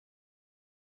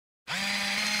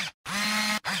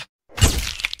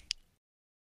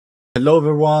Hello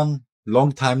everyone,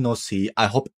 long time no see. I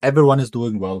hope everyone is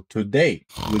doing well. Today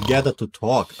we gather to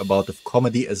talk about if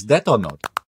comedy is dead or not.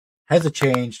 Has it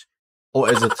changed or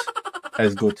is it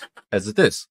as good as it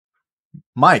is?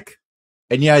 Mike,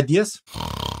 any ideas?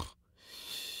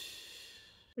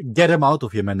 Get him out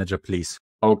of here, manager, please.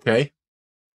 Okay.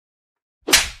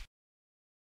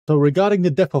 So regarding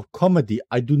the death of comedy,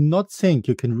 I do not think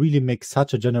you can really make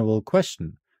such a general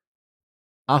question.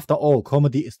 After all,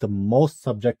 comedy is the most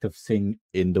subjective thing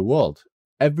in the world.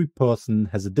 Every person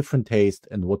has a different taste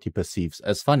in what he perceives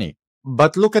as funny.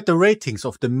 But look at the ratings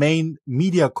of the main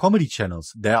media comedy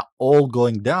channels. They're all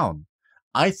going down.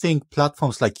 I think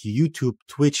platforms like YouTube,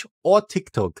 Twitch, or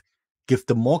TikTok give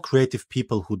the more creative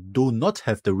people who do not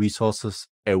have the resources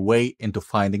a way into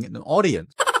finding an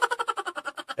audience.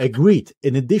 Agreed.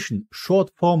 In addition,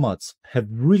 short formats have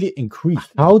really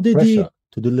increased how they pressure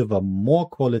to deliver more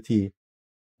quality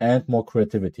and more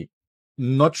creativity.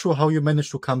 Not sure how you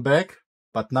managed to come back,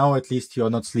 but now at least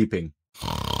you're not sleeping.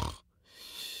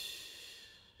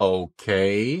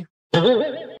 Okay.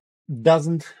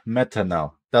 Doesn't matter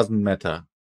now. Doesn't matter.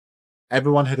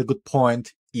 Everyone had a good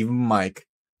point, even Mike.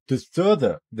 To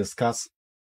further discuss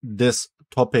this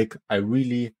topic, I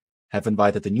really have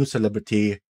invited a new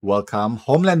celebrity. Welcome,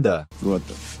 Homelander. What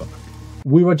the fuck?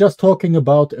 We were just talking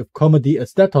about if comedy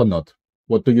is dead or not.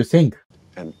 What do you think?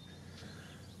 And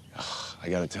I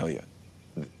gotta tell you,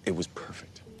 it was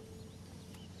perfect.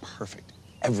 Perfect.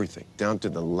 Everything, down to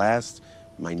the last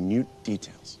minute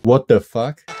details. What the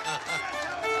fuck?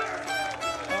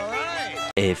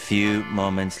 A few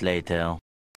moments later.